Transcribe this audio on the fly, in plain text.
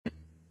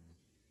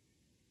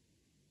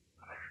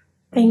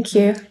Thank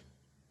you.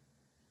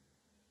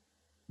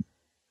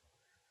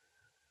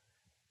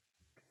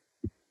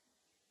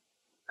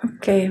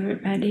 Okay,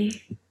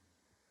 everybody.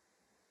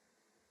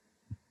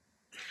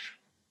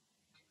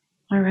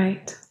 All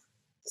right.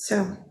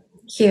 So,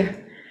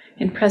 here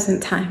in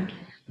present time,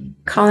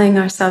 calling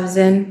ourselves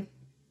in,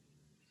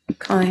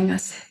 calling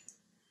us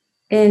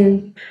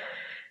in,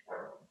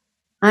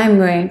 I'm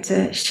going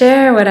to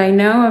share what I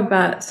know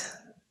about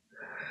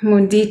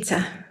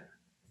Mudita.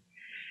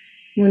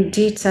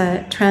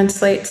 Mudita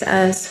translates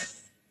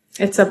as,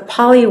 it's a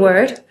Pali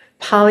word,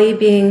 Pali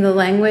being the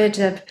language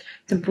of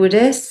the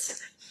Buddhists.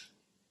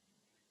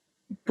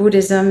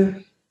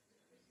 Buddhism,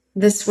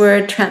 this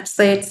word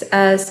translates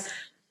as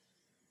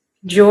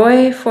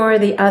joy for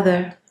the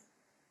other,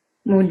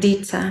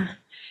 mudita.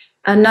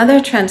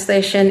 Another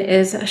translation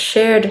is a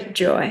shared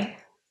joy.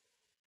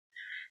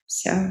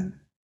 So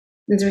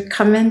as we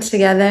come in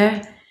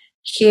together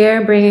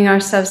here, bringing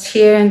ourselves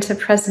here into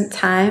present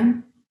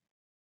time,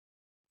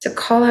 to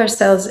call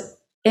ourselves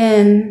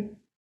in,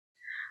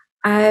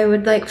 I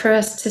would like for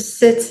us to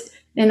sit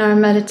in our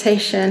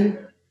meditation,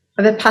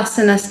 a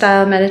Vipassana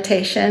style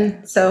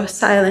meditation, so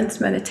silence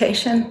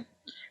meditation,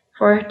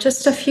 for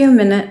just a few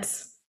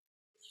minutes.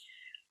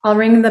 I'll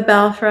ring the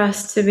bell for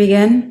us to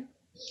begin,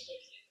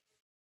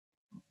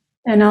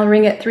 and I'll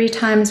ring it 3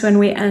 times when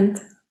we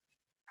end.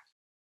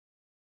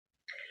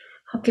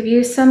 I'll give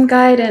you some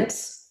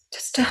guidance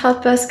just to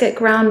help us get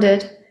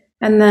grounded,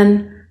 and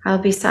then I'll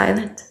be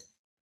silent.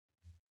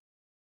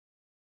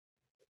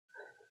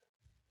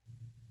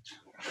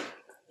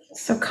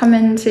 So come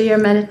into your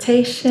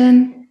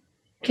meditation,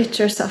 get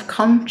yourself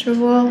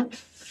comfortable.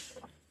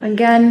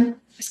 Again,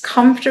 as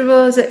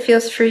comfortable as it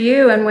feels for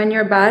you, and when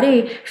your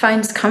body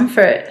finds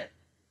comfort,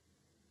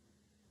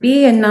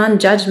 be in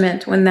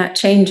non-judgment when that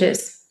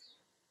changes.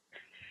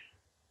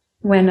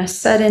 When a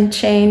sudden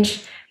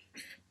change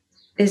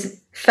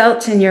is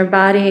felt in your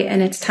body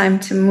and it's time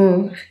to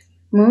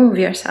move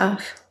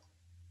yourself.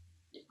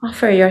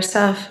 Offer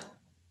yourself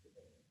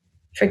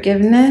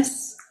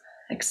forgiveness,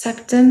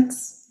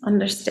 acceptance,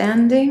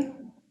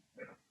 understanding,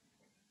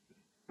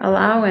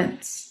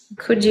 allowance.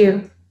 Could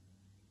you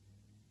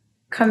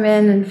come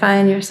in and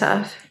find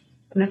yourself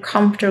in a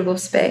comfortable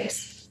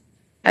space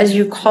as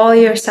you call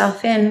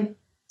yourself in,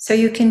 so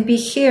you can be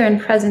here in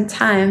present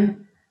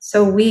time,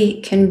 so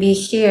we can be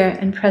here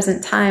in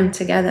present time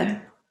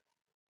together.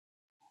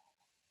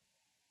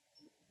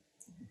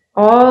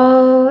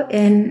 All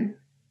in,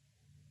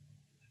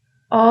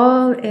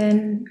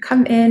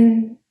 come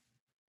in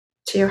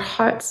to your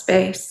heart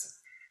space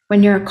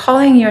when you're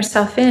calling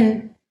yourself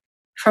in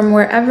from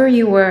wherever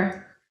you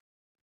were,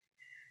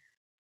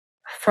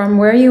 from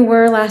where you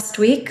were last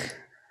week,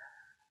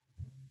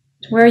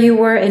 where you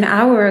were an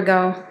hour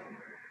ago,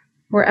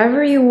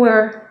 wherever you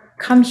were,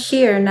 come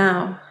here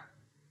now.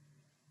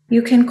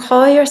 You can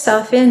call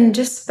yourself in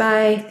just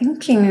by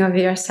thinking of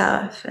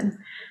yourself. And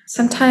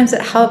sometimes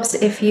it helps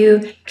if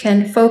you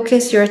can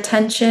focus your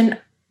attention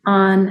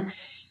on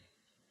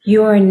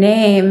your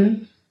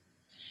name,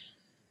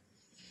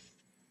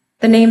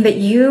 the name that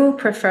you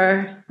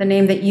prefer, the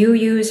name that you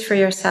use for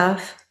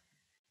yourself,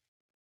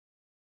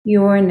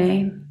 your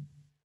name.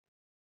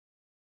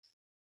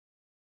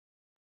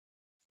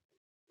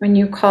 When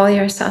you call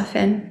yourself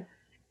in,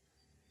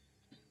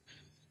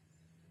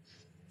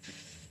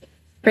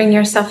 bring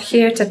yourself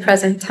here to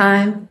present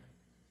time.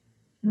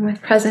 And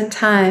with present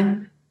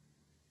time,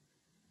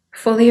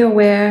 fully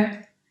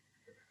aware,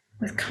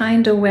 with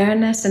kind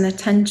awareness and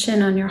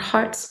attention on your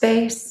heart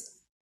space,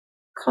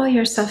 call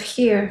yourself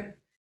here.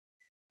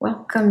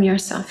 Welcome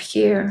yourself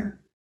here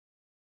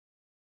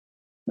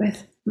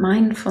with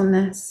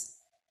mindfulness,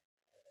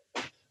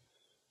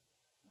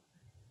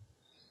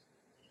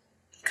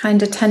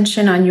 kind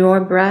attention on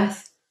your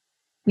breath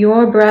in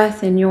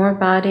your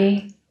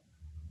body,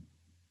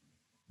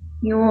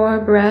 your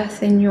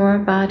breath in your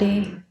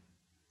body,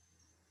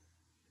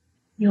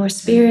 your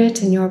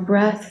spirit in your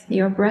breath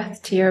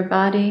to your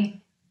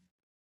body,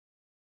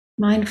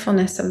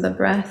 mindfulness of the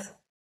breath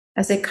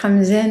as it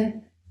comes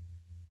in.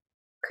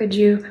 Could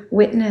you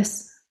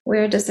witness,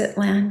 where does it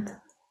land?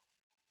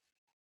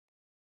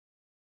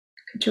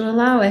 Could you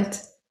allow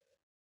it,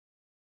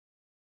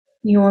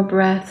 your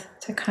breath,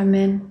 to come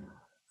in?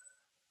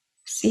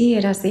 See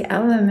it as the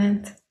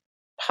element,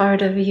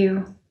 part of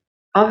you,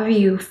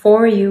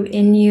 for you,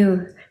 in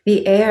you,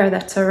 the air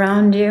that's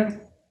around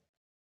you.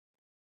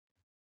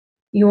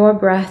 Your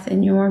breath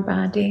in your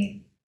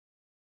body.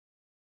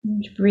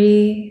 And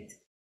breathe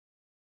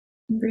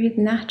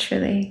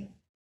naturally,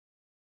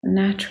 a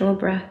natural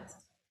breath.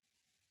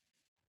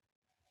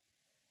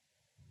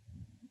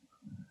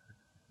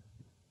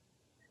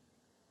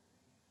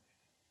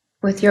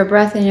 With your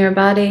breath in your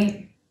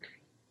body,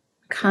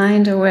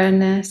 kind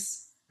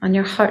awareness on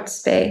your heart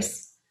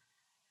space,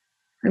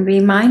 and be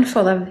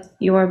mindful of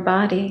your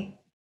body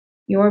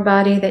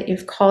that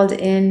you've called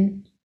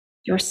in,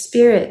 your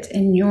spirit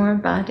in your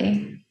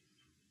body.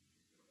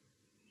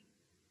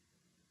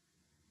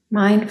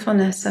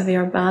 Mindfulness of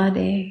your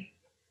body,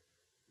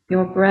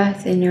 your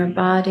breath in your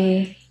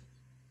body,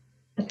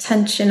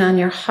 attention on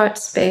your heart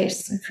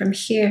space, and from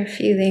here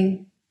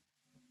feeling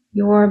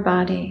your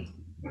body,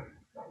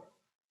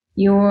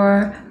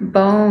 your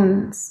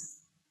bones,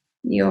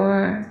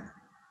 your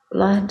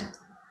blood,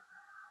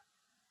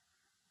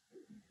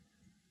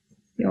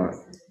 your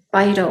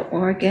vital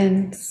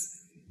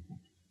organs,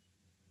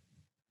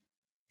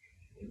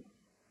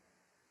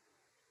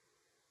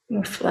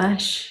 your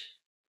flesh.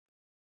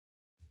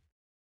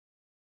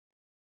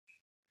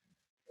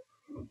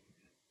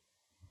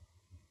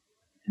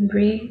 And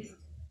breathe.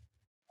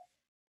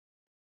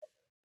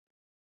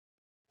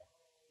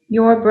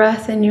 Your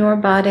breath in your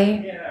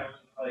body,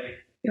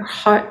 your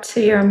heart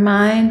to your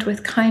mind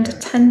with kind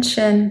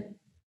attention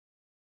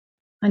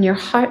on your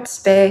heart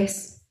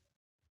space.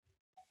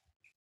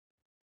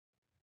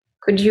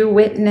 Could you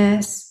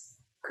witness,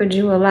 could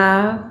you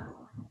allow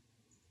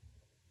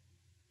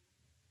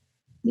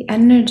the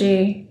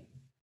energy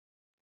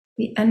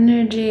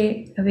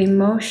of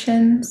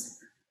emotions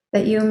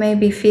that you may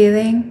be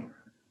feeling,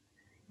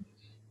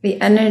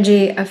 the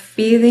energy of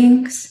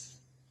feelings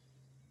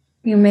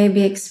you may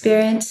be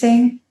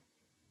experiencing?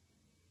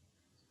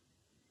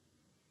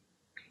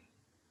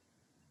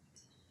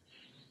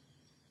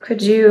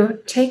 Could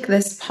you take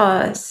this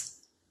pause?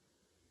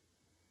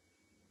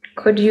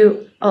 Could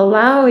you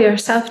allow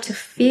yourself to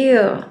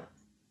feel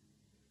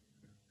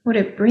what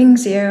it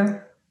brings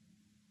you,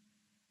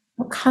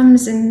 what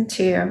comes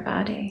into your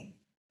body?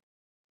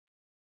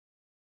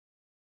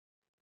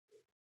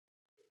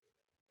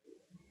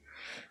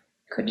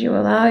 Could you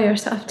allow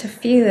yourself to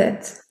feel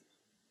it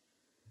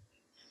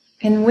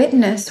and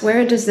witness,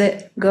 where does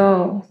it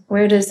go?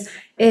 Where does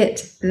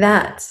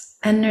that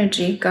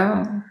energy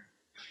go?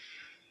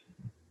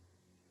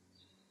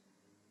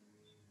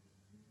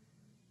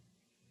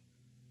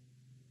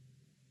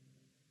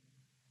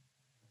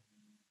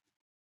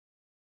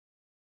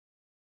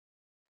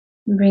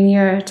 Bring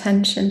your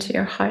attention to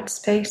your heart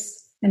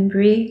space and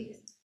breathe,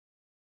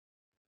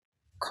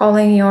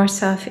 calling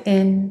yourself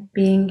in,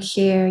 being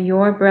here,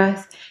 your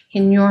breath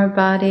in your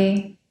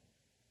body,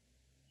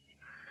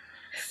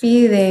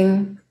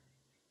 feeling,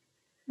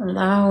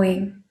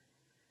 allowing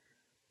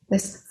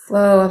this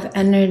flow of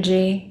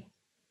energy.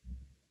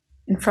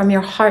 And from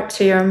your heart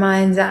to your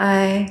mind's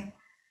eye,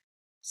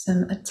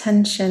 some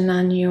attention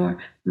on your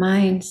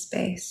mind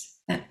space,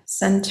 that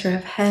center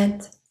of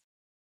head.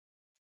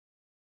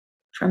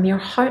 From your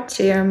heart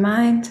to your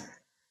mind,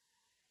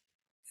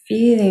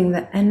 feeling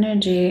the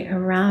energy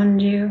around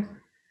you,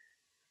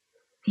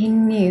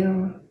 in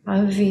you,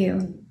 of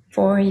you,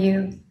 for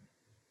you,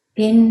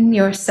 in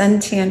your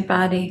sentient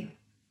body,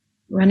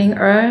 running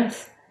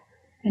earth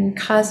and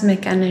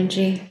cosmic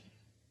energy,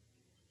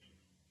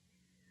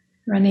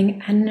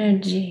 running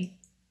energy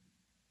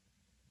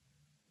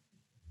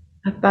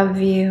above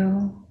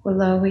you,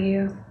 below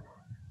you,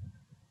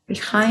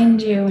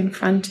 behind you, in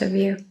front of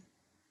you,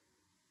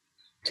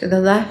 to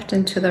the left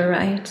and to the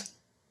right,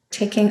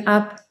 taking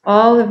up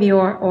all of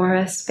your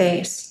aura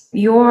space,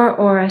 your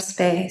aura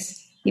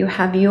space. You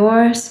have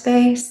your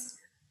space,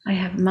 I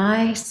have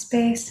my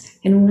space,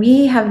 and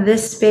we have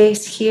this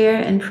space here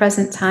in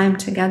present time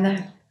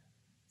together.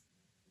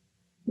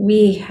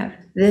 We have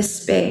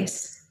this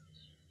space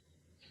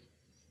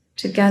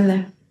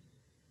together.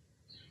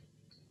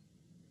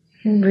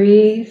 And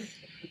breathe,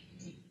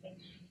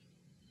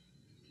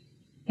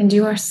 and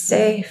you are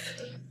safe.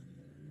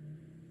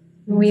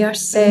 We are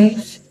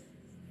safe.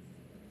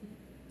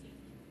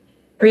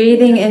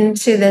 Breathing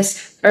into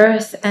this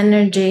earth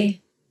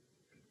energy,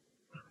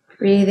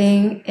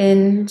 breathing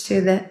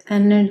into the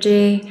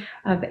energy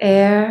of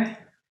air,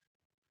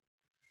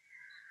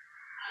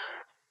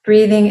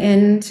 breathing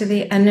into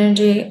the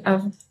energy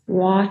of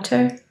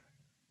water,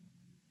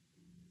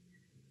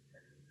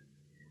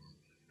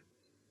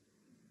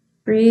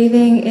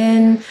 breathing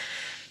in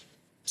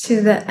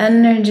to the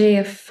energy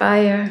of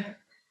fire,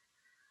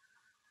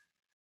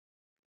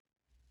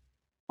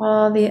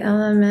 all the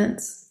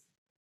elements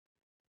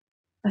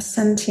a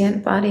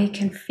sentient body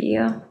can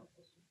feel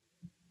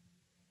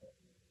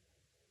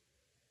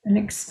and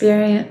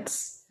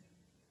experience.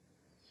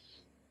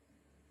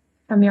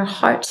 From your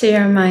heart to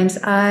your mind's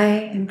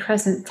eye in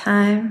present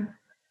time,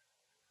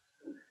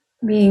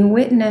 being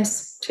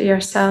witness to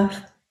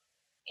yourself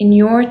in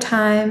your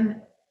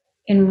time,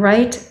 in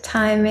right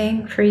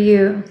timing for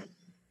you.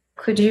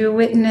 Could you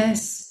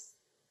witness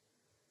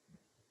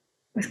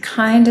with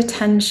kind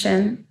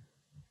attention,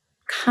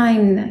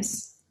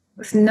 kindness,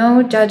 with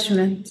no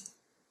judgment,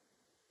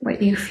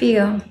 what you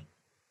feel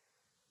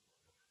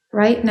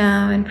right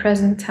now in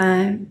present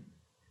time?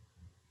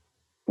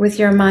 With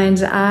your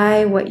mind's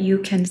eye, what you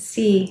can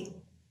see.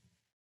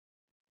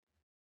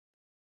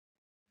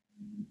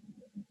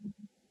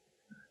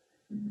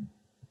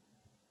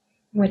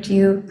 What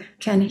you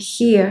can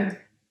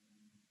hear.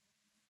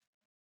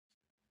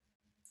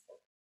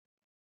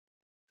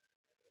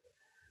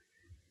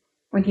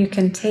 What you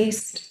can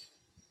taste.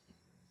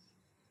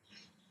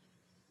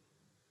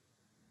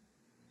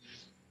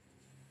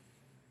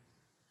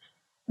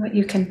 What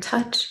you can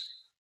touch.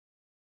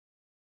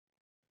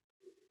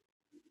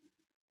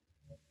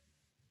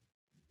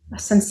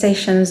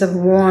 sensations of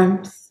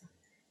warmth,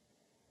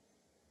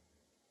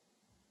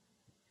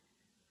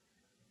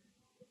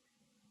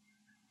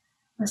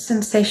 a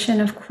sensation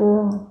of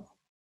cool.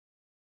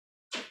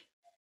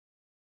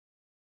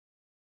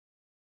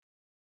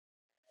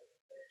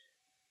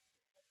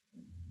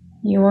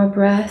 Your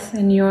breath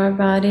in your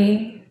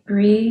body,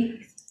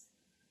 breathe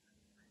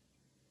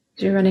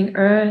through running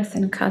earth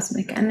and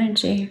cosmic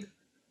energy,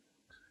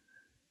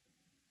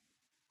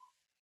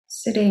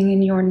 sitting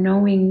in your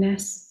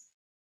knowingness,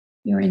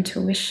 your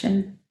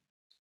intuition,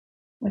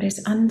 what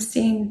is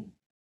unseen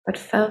but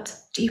felt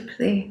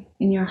deeply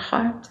in your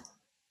heart.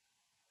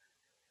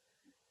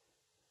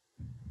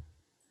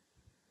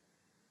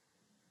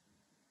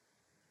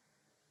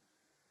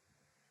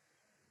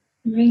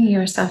 Bring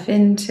yourself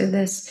into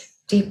this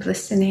deep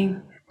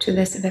listening, to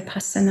this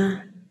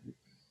vipassana,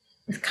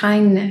 with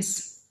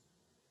kindness,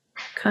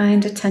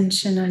 kind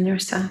attention on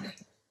yourself.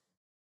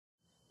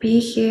 Be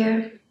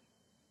here.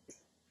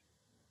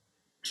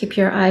 Keep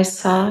your eyes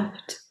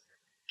soft.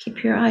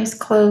 Keep your eyes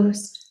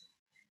closed.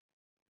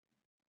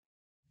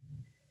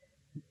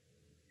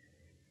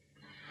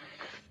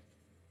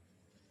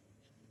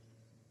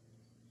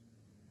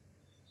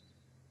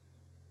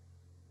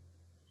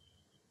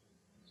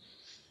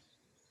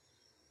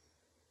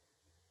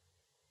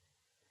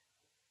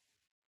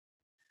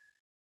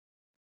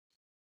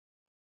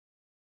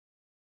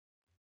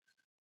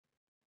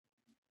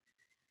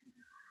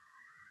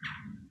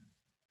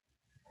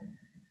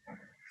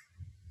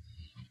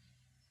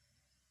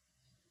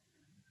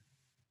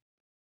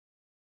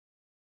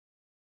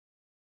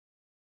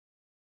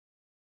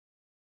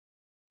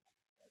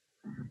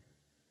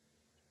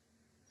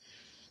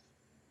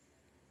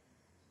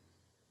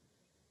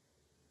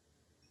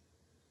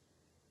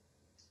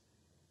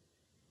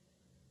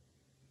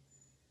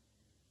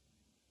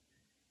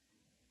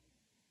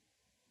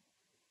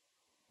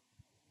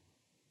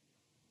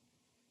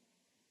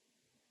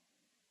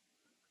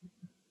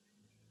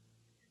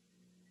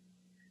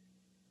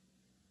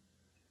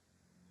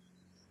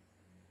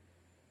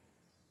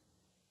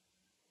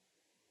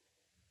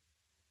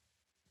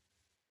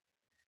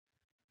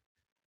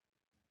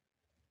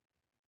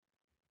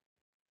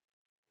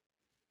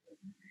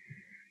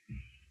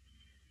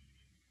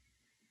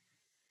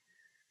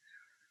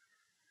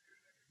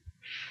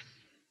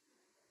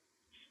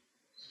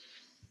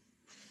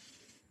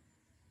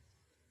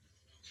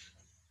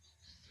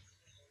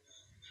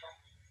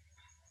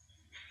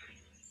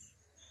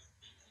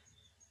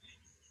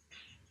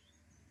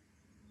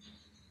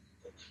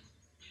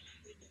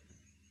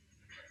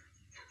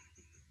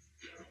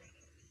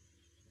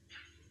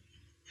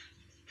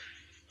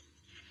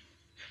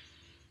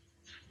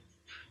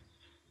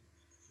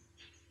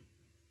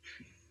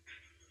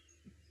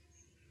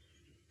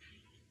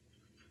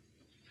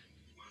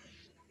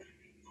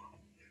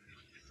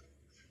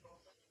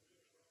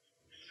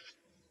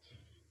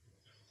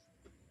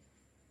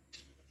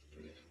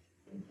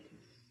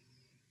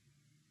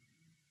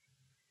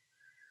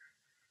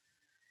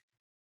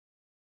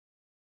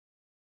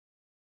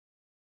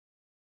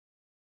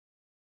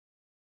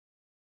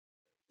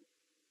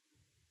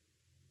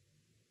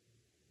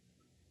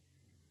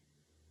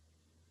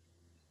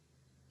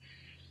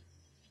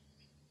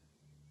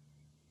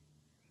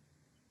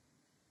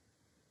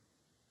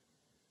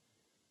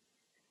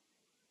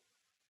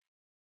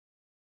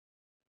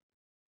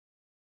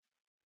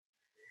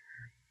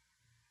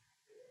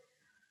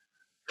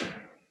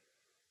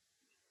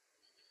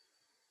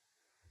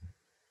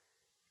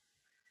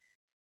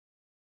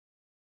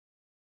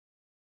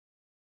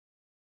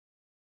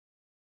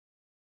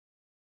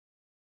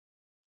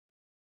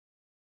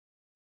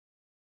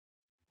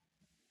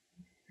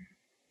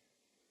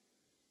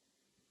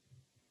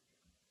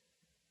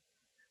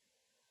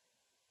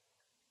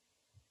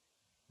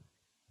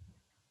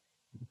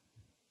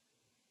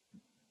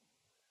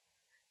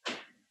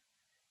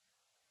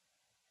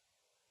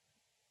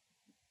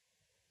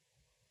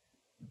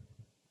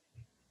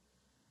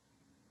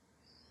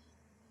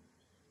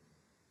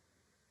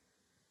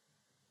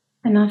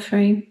 An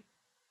offering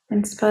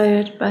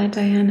inspired by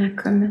Diana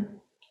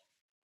Kerman.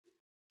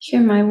 Hear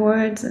my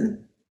words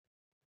and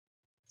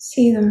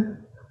see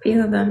them,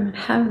 feel them, and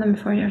have them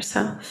for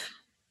yourself.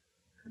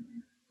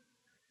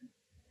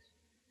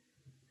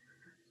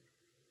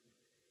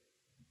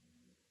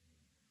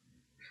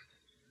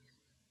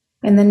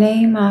 In the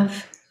name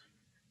of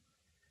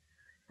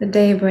the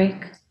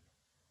daybreak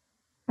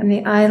and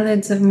the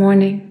eyelids of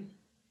morning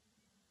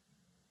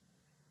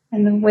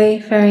and the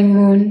wayfaring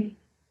moon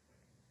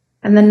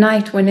and the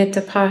night when it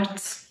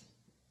departs,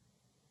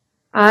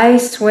 I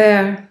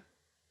swear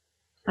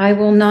I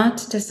will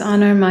not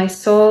dishonor my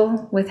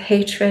soul with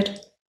hatred,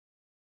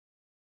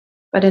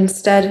 but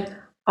instead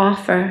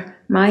offer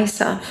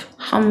myself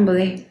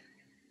humbly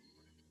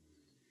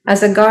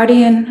as a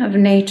guardian of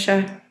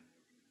nature,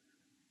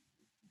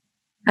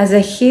 as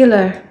a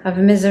healer of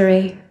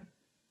misery,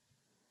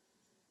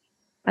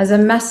 as a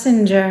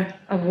messenger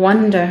of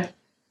wonder,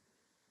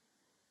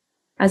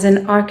 as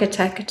an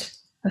architect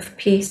of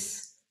peace.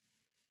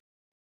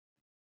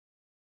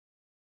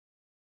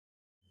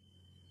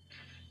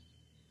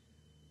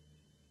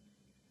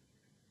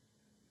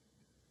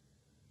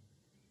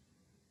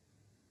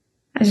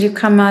 As you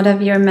come out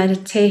of your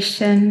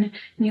meditation,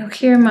 you'll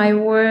hear my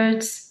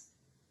words.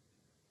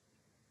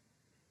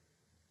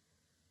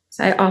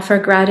 So I offer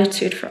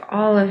gratitude for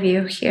all of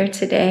you here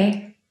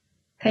today.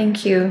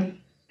 Thank you.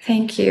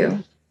 Thank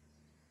you.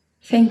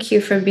 Thank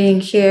you for being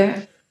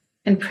here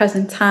in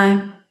present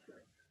time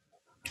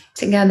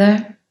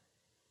together.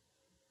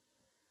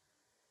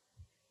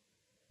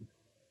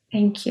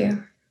 Thank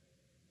you.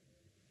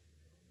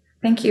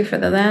 Thank you for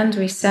the land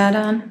we sat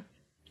on.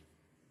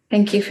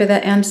 Thank you for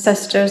the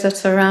ancestors that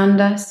surround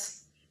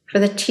us, for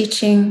the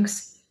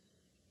teachings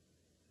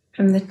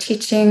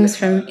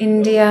from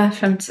India,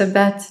 from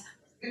Tibet,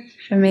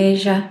 from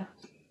Asia.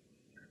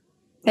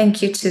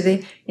 Thank you to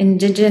the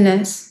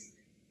indigenous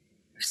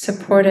who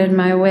supported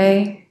my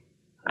way.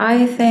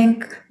 I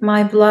thank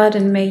my blood,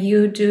 and may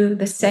you do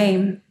the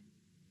same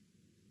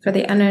for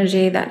the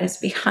energy that is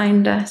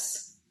behind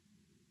us,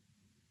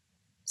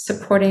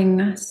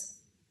 supporting us,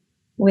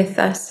 with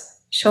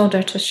us,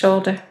 shoulder to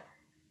shoulder,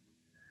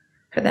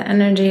 for the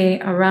energy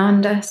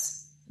around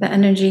us, the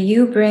energy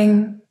you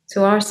bring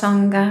to our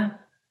Sangha.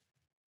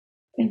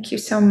 Thank you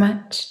so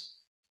much.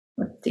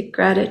 With deep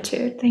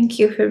gratitude. Thank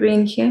you for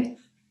being here.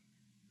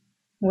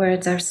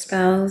 Words are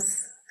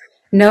spells.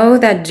 Know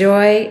that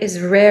joy is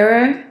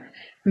rarer,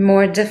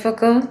 more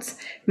difficult,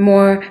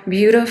 more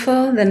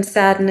beautiful than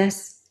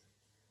sadness.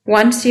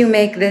 Once you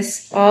make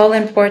this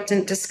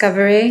all-important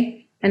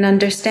discovery and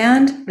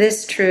understand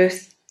this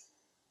truth,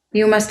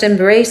 you must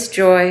embrace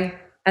joy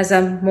as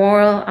a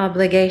moral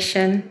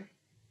obligation.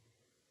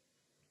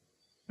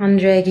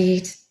 Andre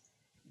Gide.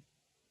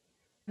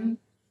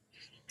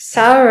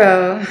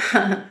 Sorrow,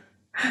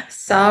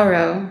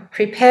 sorrow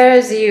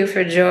prepares you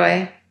for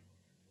joy.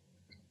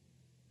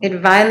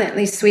 It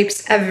violently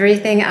sweeps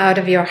everything out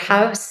of your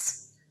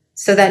house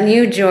so that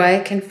new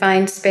joy can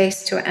find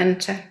space to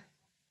enter.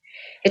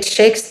 It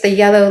shakes the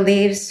yellow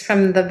leaves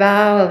from the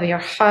bough of your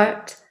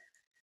heart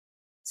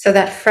so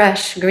that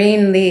fresh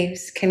green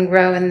leaves can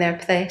grow in their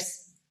place.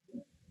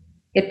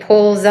 It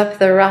pulls up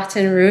the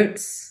rotten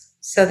roots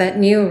so that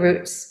new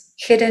roots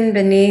hidden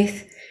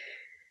beneath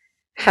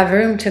have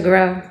room to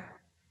grow.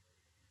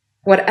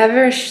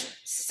 Whatever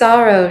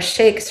sorrow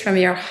shakes from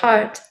your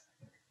heart,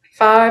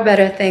 far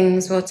better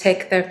things will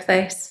take their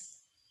place.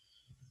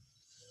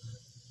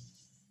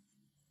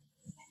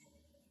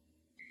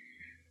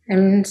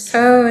 I'm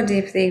so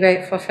deeply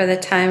grateful for the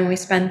time we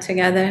spent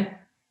together,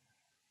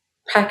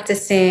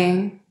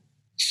 practicing,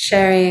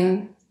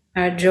 sharing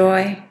our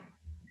joy,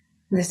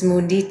 this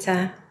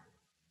mudita,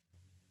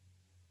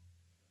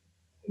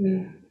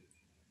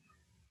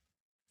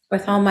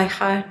 with all my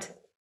heart.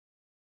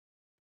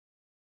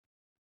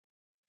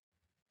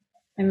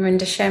 I'm going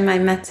to share my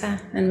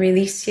metta and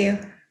release you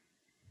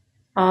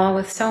all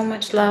with so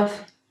much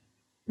love.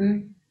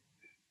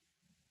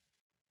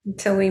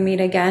 Until we meet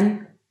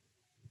again,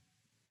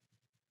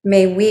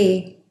 may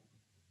we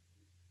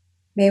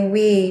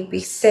be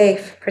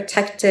safe,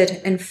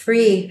 protected, and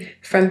free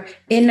from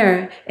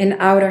inner and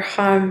outer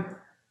harm.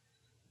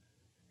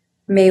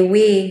 May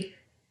we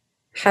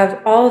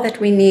have all that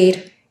we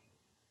need,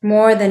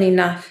 more than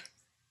enough,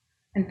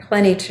 and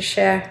plenty to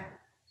share.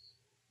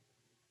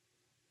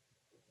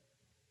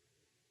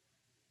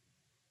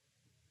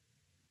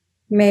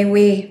 May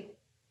we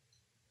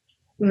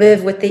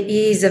live with the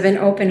ease of an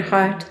open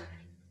heart,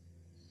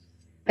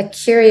 a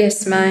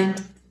curious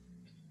mind,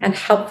 and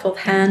helpful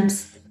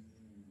hands.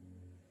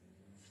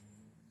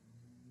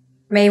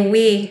 May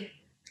we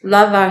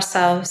love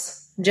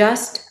ourselves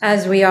just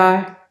as we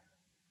are.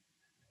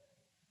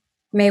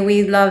 May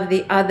we love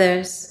the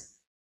others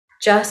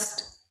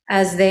just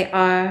as they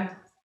are.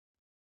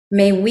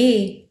 May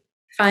we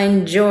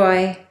find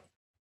joy,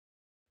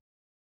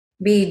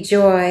 be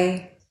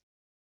joy,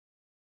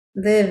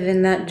 live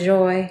in that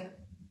joy.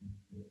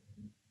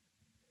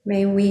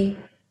 May we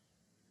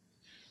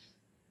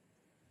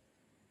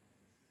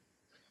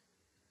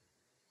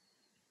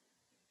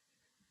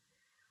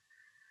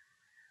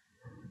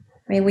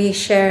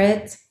share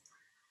it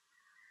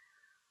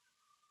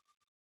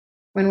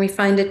when we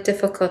find it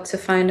difficult to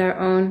find our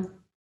own.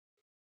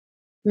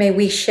 May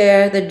we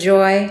share the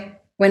joy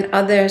when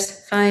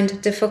others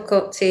find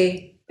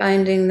difficulty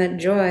finding that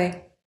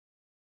joy.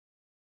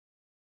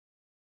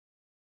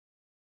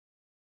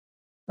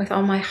 With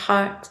all my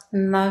heart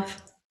and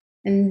love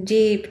and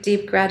deep,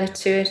 deep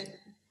gratitude,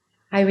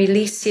 I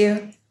release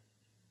you.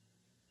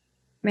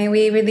 May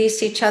we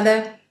release each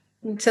other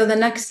until the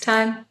next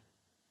time.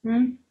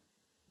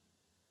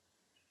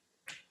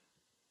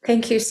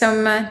 Thank you so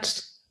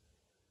much.